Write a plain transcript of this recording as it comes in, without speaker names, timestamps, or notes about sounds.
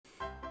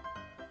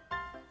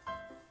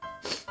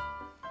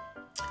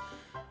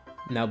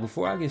Now,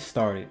 before I get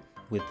started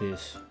with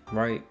this,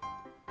 right,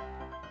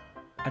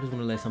 I just want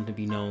to let something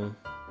be known.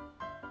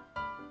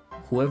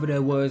 Whoever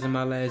that was in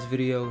my last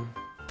video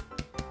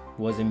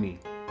wasn't me.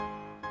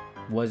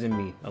 Wasn't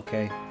me,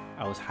 okay?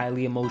 I was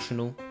highly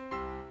emotional,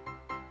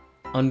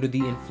 under the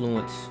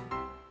influence,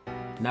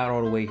 not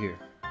all the way here.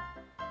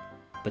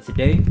 But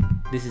today,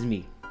 this is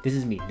me. This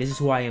is me. This is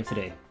who I am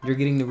today. You're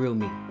getting the real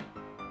me.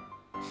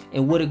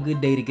 And what a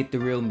good day to get the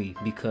real me,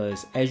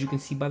 because as you can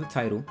see by the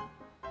title,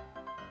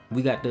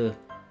 we got the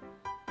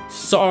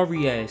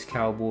sorry ass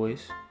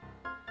Cowboys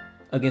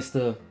against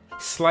the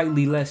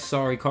slightly less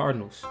sorry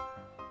Cardinals.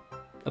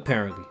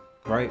 Apparently,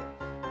 right?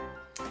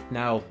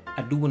 Now,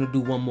 I do want to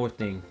do one more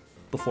thing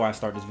before I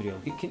start this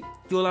video. Can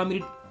you allow me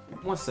to?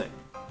 1 sec.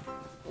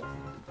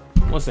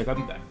 1 sec, I'll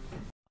be back.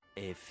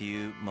 A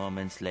few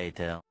moments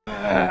later.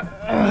 I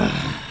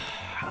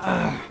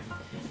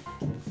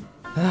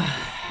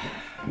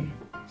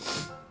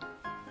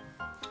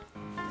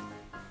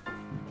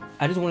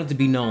just want it to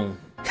be known.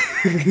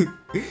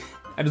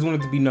 I just want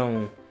it to be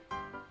known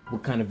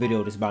what kind of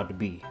video this is about to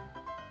be.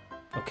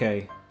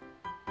 Okay?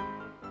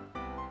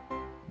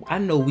 I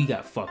know we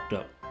got fucked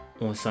up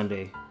on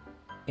Sunday.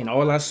 And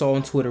all I saw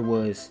on Twitter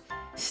was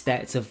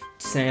stats of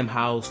Sam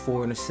Howell's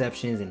 4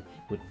 interceptions and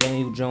what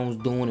Daniel Jones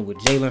doing and what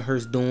Jalen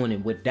Hurts doing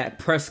and what Dak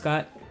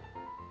Prescott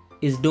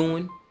is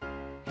doing.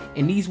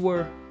 And these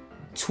were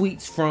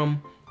tweets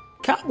from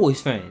Cowboys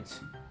fans.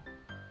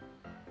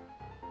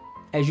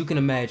 As you can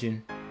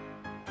imagine,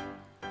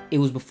 it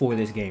was before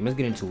this game. Let's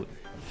get into it.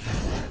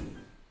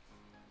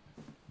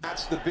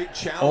 That's the big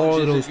challenge.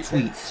 All of those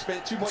tweets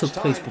took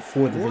place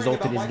before the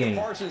result of this game.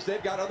 Now,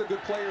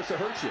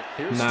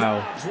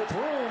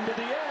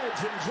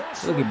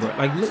 look at bro.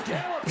 Like, look.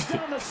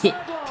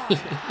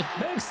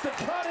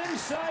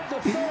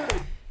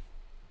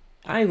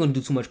 I ain't gonna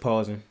do too much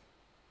pausing.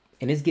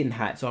 And it's getting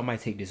hot, so I might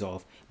take this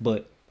off.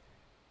 But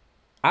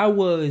where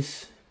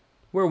was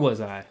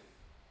I?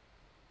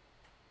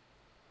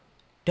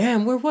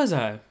 Damn, where was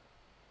I?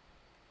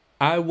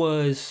 I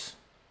was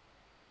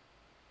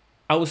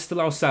still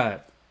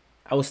outside.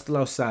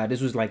 This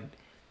was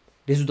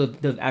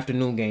the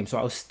afternoon game, so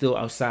I was still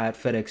outside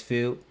FedEx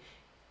Field,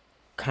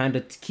 kind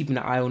of keeping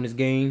an eye on this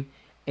game.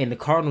 And the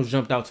Cardinals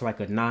jumped out to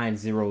like a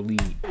 9-0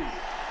 lead.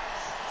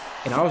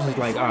 And I was just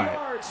like, all right,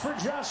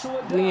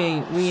 we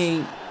ain't,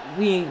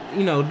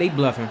 you know, they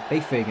bluffing, they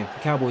faking.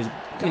 The Cowboys,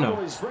 you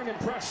know,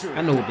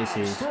 I know what this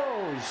is.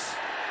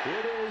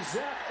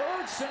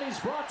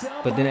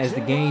 But then as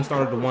the game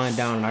started to wind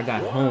down and I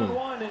got home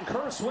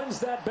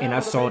and I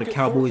saw the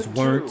Cowboys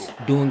weren't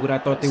doing what I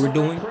thought they were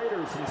doing,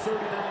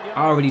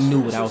 I already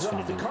knew what I was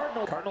going to do.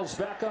 Cardinals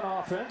back on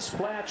offense,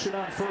 Platchin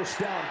on first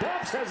down.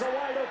 Dobbs has a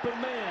wide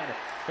open man,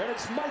 and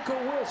it's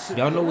Michael Wilson.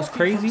 Y'all know what's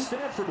crazy?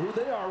 Stanford, who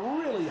they are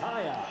really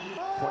high on.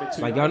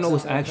 Like, y'all know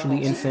what's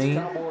actually insane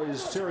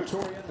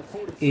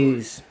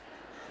is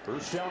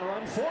first down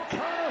run for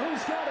Connor,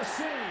 who's got a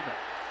seam.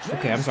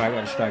 Okay, I'm sorry, I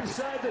got distracted.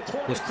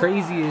 What's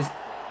crazy is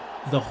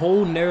the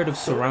whole narrative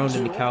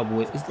surrounding the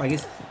Cowboys. It's like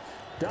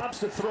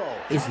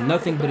it's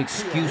nothing but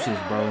excuses,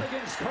 bro.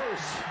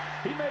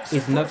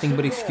 It's nothing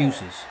but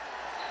excuses.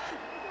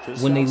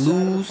 When they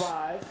lose,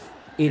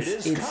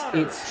 it's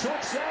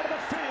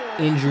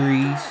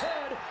injuries.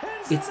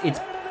 It's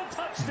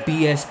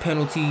BS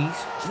penalties.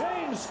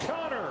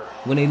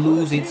 When they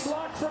lose, it's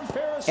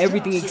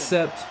everything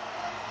except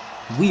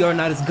we are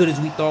not as good as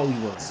we thought we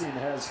were.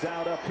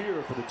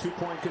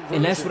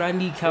 And that's what I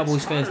need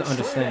Cowboys fans to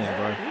understand,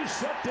 bro.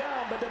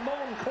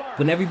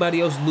 When everybody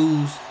else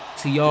lose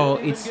to y'all,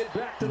 it's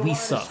we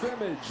suck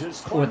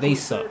or they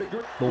suck.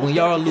 But when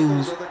y'all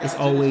lose, it's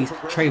always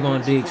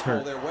Trayvon Diggs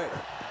hurt.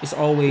 It's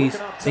always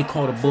they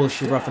called a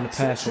bullshit roughing the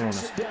passer on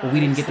us, but we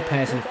didn't get the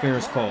pass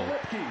interference call.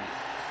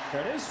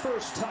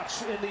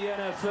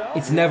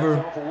 It's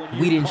never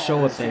we didn't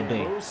show up that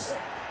day.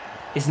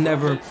 It's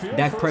never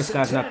Dak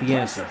Prescott's not the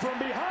answer.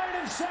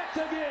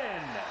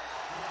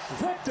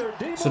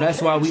 So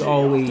that's why we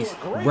always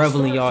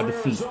revel in y'all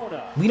defeat.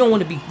 We don't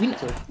want to be.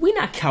 We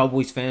not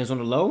Cowboys fans on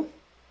the low.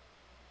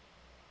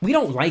 We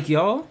don't like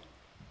y'all.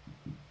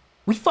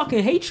 We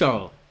fucking hate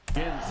y'all.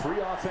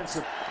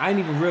 I didn't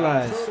even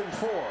realize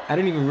that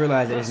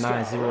it's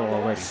 9-0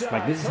 already.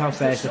 Like, this is how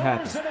fast it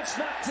happened.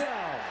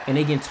 And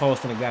they getting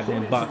tossed in the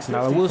goddamn box.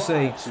 Now I will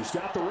say,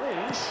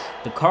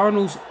 the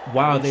Cardinals,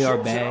 while they are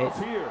bad,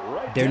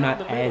 they're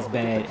not as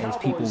bad as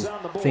people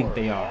think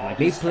they are. Like,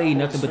 they've played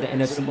nothing but the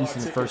NFC East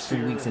in the first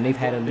 3 weeks, and they've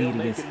had a lead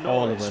against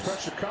all of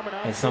us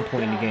at some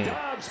point in the game.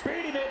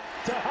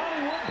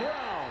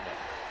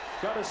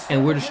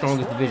 And we're the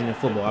strongest division in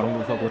football. I don't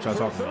give a fuck what y'all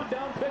talking about.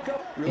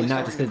 And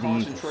not just because the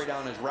Eagles.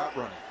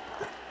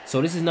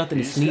 So this is nothing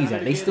to sneeze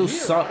at. They still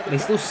suck. They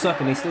still suck,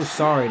 and they still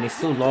sorry, and they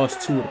still lost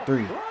 2 of the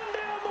 3.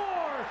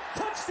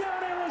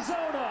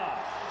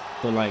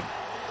 But like,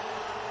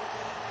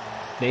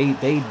 they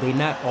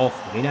not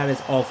awful. They not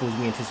as awful as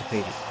we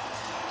anticipated.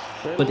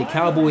 But the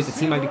Cowboys, a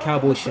team like the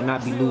Cowboys, should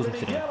not be losing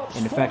to them.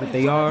 And the fact that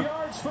they are,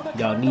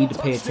 y'all need to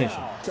pay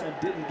attention.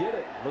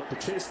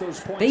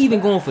 They even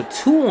going for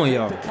 2 on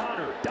y'all.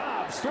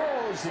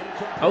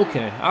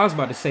 Okay, I was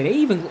about to say, they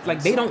even,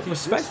 like, they don't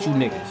respect you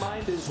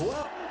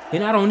niggas.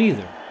 And I don't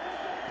either.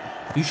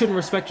 You shouldn't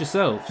respect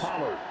yourselves.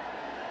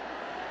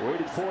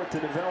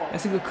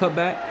 That's a good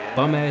cutback.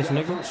 Bum-ass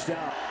nigga.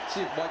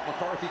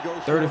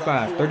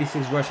 35,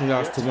 36 rushing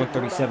yards to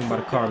 137 by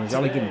the Cardinals.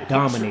 Y'all are getting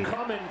dominated.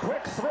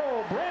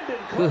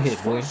 Good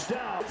hit, boy.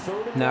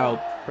 Now,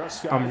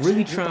 I'm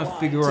really trying to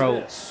figure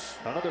out,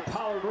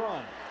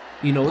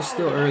 you know, it's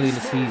still early in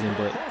the season,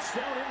 but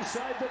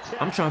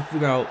I'm trying to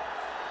figure out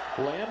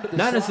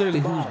not necessarily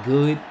who's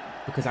good,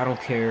 because I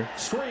don't care.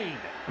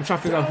 I'm trying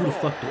to figure out who the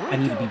fuck I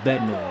need to be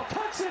betting on.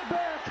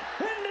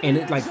 And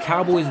it's like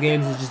Cowboys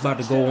games is just about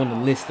to go on the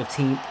list of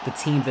the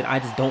teams that I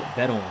just don't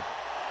bet on.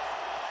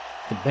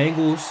 The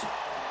Bengals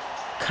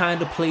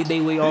kind of played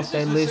their way off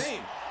that list.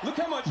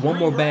 One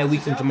more bad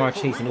week from Jamar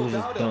Chase and it was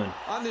just done.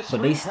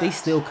 But they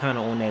still kind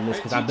of on that list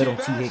because I bet on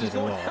T. Higgins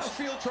and lost.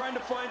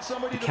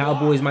 The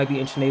Cowboys might be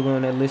inching their way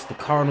on that list. The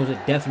Cardinals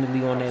are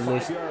definitely on that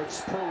list.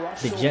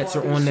 The Jets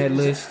are on that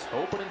list.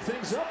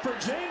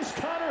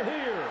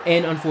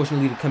 And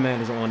unfortunately, the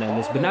Commanders are on that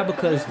list. But not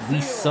because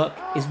we suck.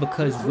 It's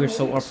because we're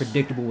so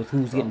unpredictable with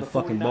who's getting the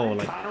fucking ball.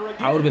 Like,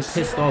 I would have been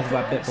pissed off if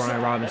I bet Brian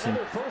Robinson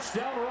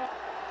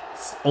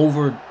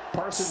over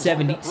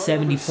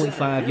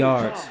 70.5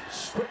 yards.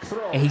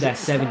 And he got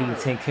 70 and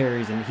 10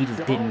 carries and he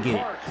just didn't get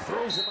it.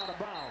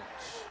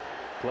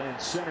 Playing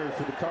center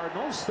for the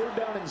Cardinals. 3rd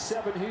down and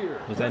 7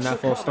 here. Was that not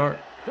false start?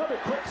 Another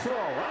quick throw.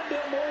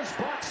 Rondell Moore's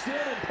boxed in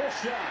and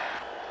pushed out.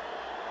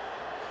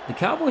 The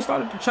Cowboys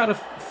started to try to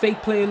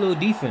fake play a little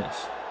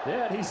defense.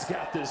 Yeah, he's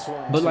got this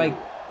one. But like,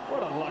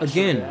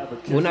 again,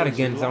 well, not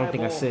again, because I don't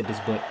think I said this,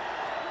 but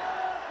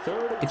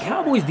the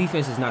Cowboys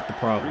defense is not the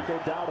problem.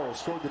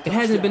 It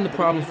hasn't been the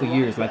problem for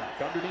years. Like,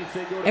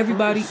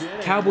 everybody,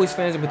 Cowboys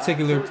fans in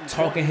particular,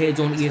 talking heads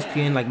on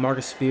ESPN like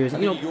Marcus Spears,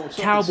 you know,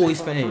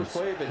 Cowboys fans,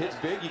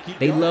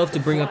 they love to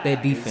bring up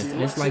that defense.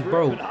 And it's like,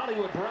 bro,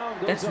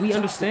 we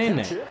understand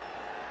that.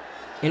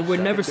 And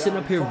we're never sitting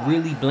up here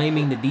really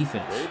blaming the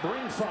defense.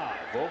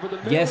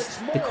 Yes,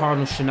 the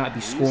Cardinals should not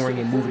be scoring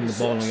and moving the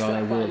ball on y'all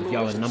at will if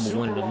y'all are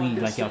 #1 in the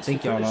league like y'all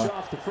think y'all are.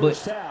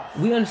 But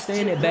we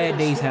understand that bad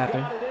days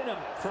happen.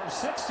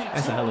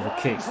 That's a hell of a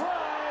kick.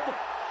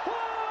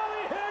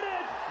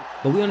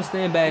 But we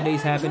understand bad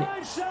days happen.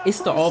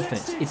 It's the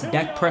offense. It's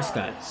Dak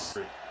Prescott.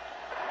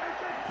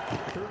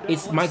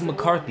 It's Mike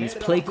McCarthy. It's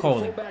play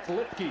calling.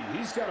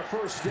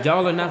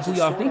 Y'all are not who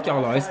y'all think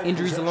y'all are. It's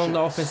injuries along the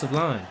offensive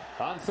line.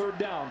 On 3rd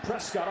down,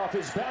 Prescott off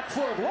his back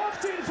foot,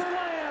 lofting for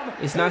Lamb.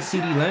 It's not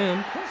CeeDee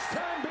Lamb.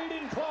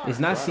 It's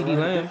not CeeDee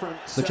Lamb.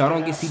 But y'all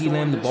don't get CeeDee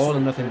Lamb the ball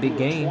enough in big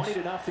games.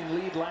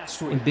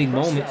 In big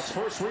moments.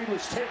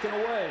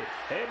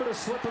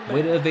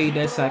 Way to evade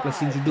that sack. Let's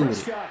see what you do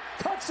with it.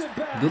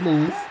 Good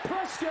move.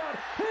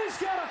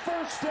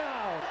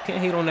 Can't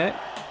hate on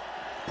that.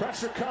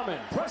 Pressure coming.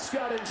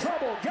 Prescott in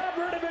trouble. Got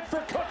rid of it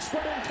for Cooks,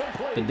 but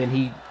incomplete. But then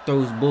he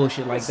throws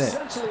bullshit like that.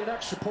 Essentially an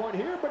extra point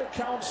here, but it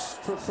counts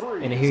for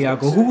 3. And then here y'all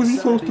go. Who was he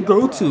supposed to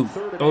go to?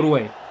 Throw it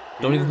away.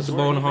 Don't even put the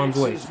ball in harm's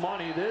way.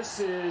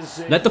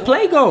 Let the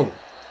play go.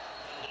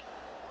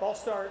 Ball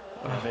start.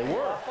 They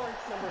were.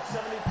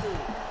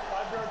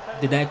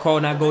 Did that call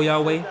not go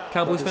y'all way,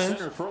 Cowboys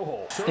fans?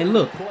 And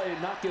look,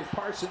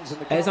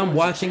 as I'm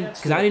watching,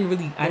 because I didn't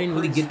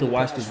really get to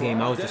watch this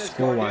game. I was just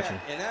score watching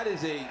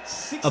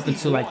up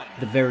until like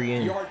the very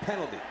end.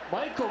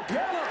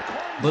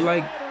 But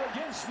like,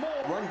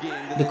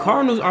 the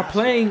Cardinals are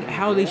playing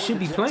how they should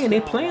be playing.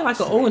 They're playing like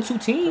an 0-2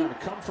 team.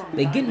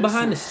 They getting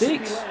behind the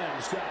sticks.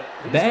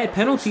 Bad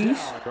penalties.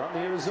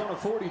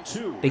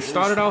 They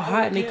started out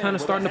hot and they kind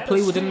of starting to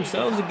play within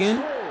themselves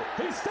again.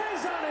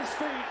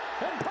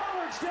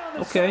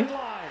 Okay.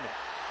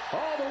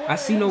 I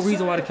see no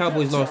reason why the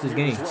Cowboys lost this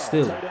game.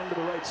 Still.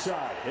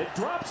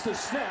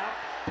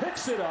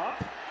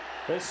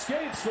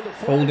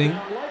 Holding.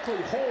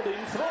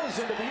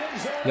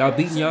 Y'all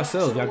beating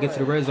yourselves. Y'all get to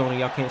the red zone and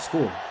y'all can't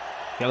score.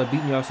 Y'all are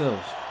beating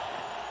yourselves.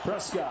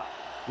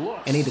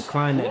 And they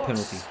declined that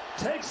penalty.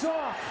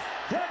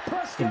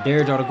 And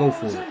dared y'all to go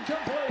for it.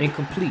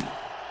 Incomplete.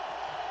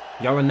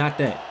 Y'all are not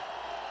that.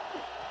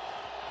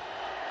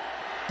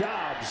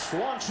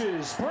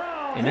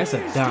 And that's a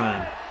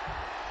dime.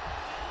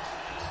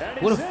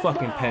 What a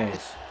fucking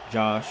pass,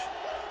 Josh.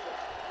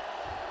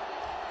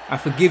 I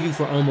forgive you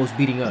for almost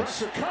beating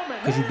us,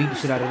 because you beat the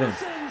shit out of them.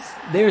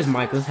 There's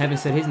Micah. Haven't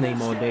said his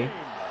name all day.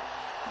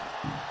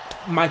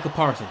 Micah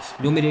Parsons.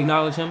 You want me to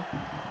acknowledge him?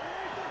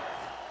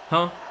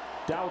 Huh?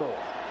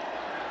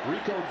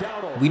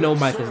 We know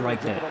Micah's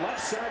like that.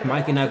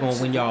 Micah not going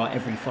to win y'all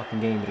every fucking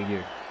game of the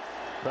year.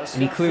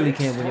 And he clearly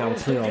can't win y'all a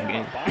playoff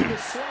game.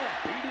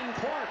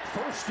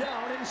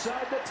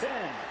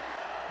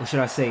 Or should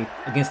I say,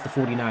 against the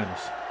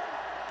 49ers.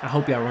 I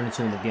hope y'all run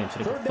into him again so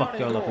they can fuck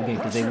y'all up again,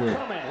 because they will.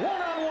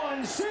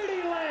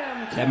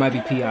 That might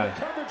be PI.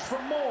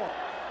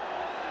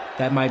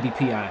 That might be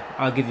PI.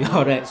 I'll give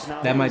y'all that.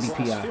 That might be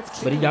PI.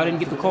 But y'all didn't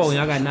get the call and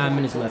y'all got 9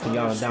 minutes left and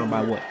y'all are down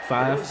by what?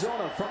 5?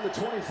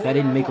 That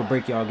didn't make or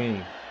break y'all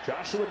game. Get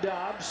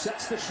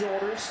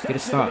a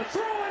stop.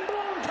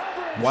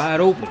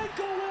 Wide open.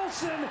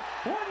 Wilson,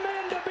 one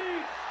man to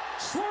beat.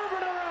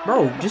 Swerving around.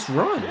 Bro, just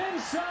run.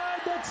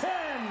 Inside the 10.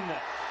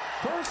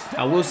 First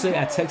I will say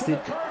I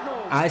texted.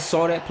 I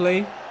saw that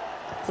play.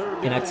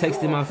 And I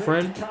texted my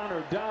friend.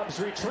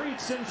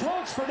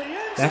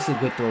 That's a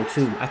good throw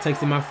too. I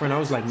texted my friend. I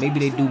was like, maybe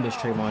they do miss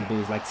Trayvon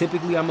Diggs. Like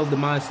typically, I'm of the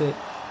mindset,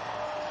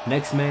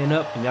 next man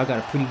up, and y'all got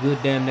a pretty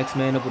good damn next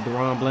man up with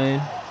Deron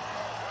Bland.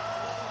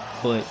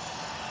 But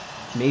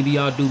maybe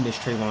y'all do miss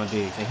Trayvon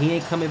Diggs, and he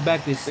ain't coming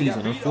back this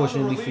season.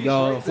 Unfortunately for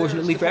y'all,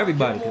 unfortunately for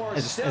everybody.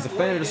 As a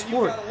fan of the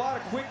sport,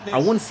 I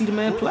want to see the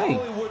man play.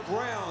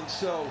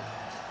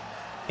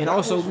 And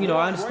also, you know,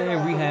 I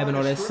understand rehab and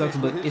all that sucks,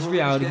 but it's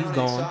reality. He's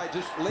gone.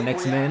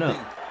 Next man up.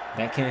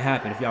 That can't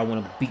happen if y'all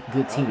want to beat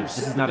good teams.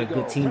 This is not a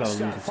good team y'all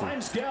losing to.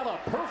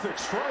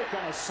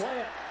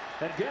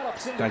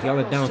 Like, y'all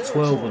are down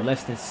 12 with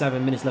less than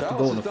 7 minutes left to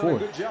go in the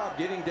fourth.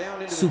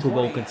 Super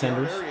Bowl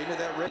contenders.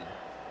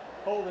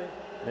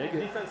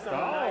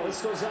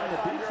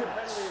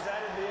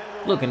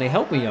 Look, and they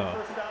helping y'all.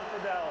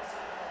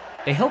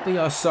 They helping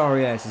y'all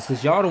sorry asses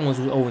because y'all the ones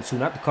who 0-2,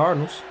 not the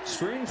Cardinals.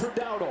 Screen for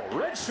Dowdle.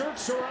 Red shirt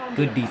surrounding.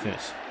 Good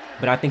defense.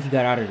 But I think he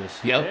got out of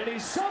this. Yep.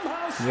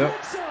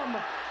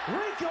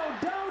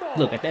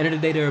 Look, at the end of the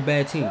day, they're a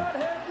bad team.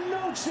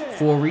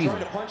 For a reason.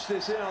 Get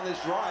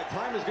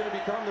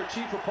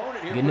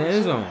in the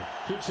end zone.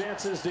 Two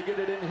chances to get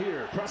it in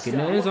here. Get in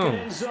the end zone.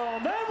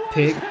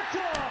 Pick.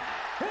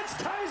 It's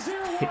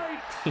Kaiser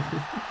White.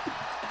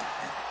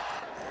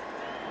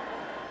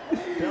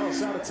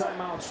 Dallas out of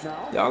timeouts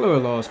now. Y'all are a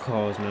lost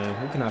cause, man.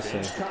 What can I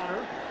say?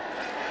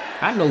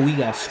 I know we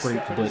got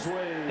scraped, but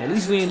at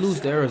least we ain't lose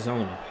to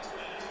Arizona.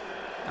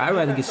 I'd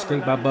rather get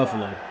scraped by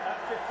Buffalo,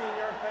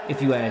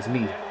 if you ask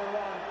me.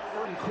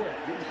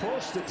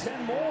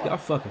 Y'all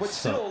fucking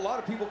suck. Still, a lot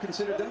of people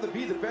consider them to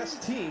be the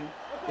best team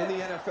in the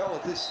NFL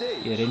at this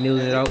stage. Yeah, they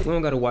kneeled it out. We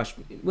don't gotta watch.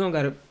 We don't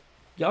gotta.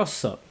 Y'all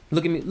suck.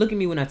 Look at me. Look at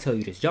me when I tell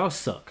you this. Y'all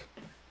suck.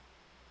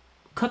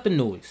 Cut the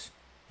noise.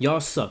 Y'all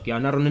suck.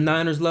 Y'all not on the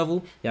Niners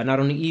level. Y'all not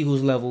on the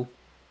Eagles level.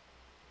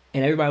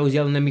 And everybody was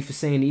yelling at me for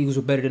saying the Eagles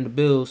were better than the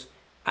Bills.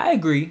 I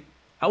agree.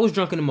 I was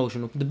drunk and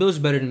emotional. The Bills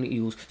are better than the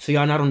Eagles. So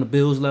y'all not on the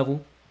Bills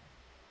level.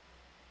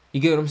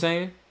 You get what I'm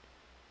saying?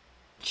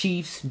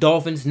 Chiefs,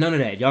 Dolphins, none of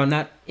that. Y'all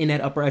not in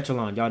that upper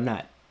echelon. Y'all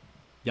not.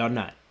 Y'all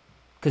not.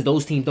 Because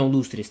those teams don't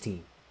lose to this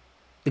team.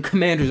 The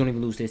Commanders don't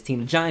even lose to this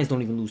team. The Giants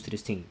don't even lose to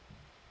this team.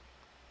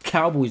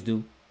 Cowboys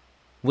do.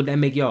 What'd that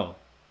make y'all?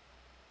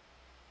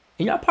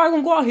 And y'all probably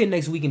gonna go out here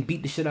next week and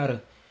beat the shit out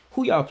of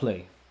who y'all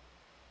play.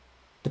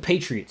 The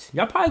Patriots.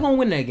 Y'all probably gonna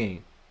win that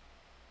game.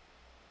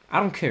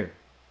 I don't care.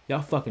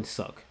 Y'all fucking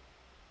suck.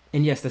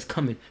 And yes, that's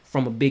coming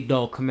from a big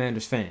dog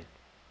Commanders fan.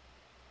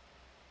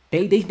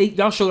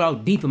 Y'all showed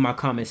out deep in my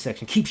comment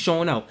section. Keep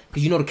showing out.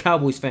 Because you know the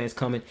Cowboys fans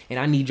coming. And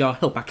I need y'all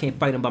help. I can't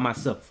fight them by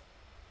myself.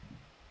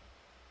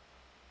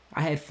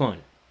 I had fun.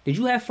 Did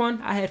you have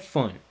fun? I had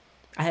fun.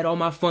 I had all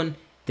my fun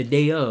the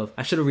day of.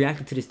 I should have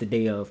reacted to this the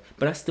day of.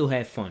 But I still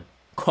had fun.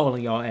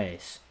 Calling y'all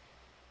ass.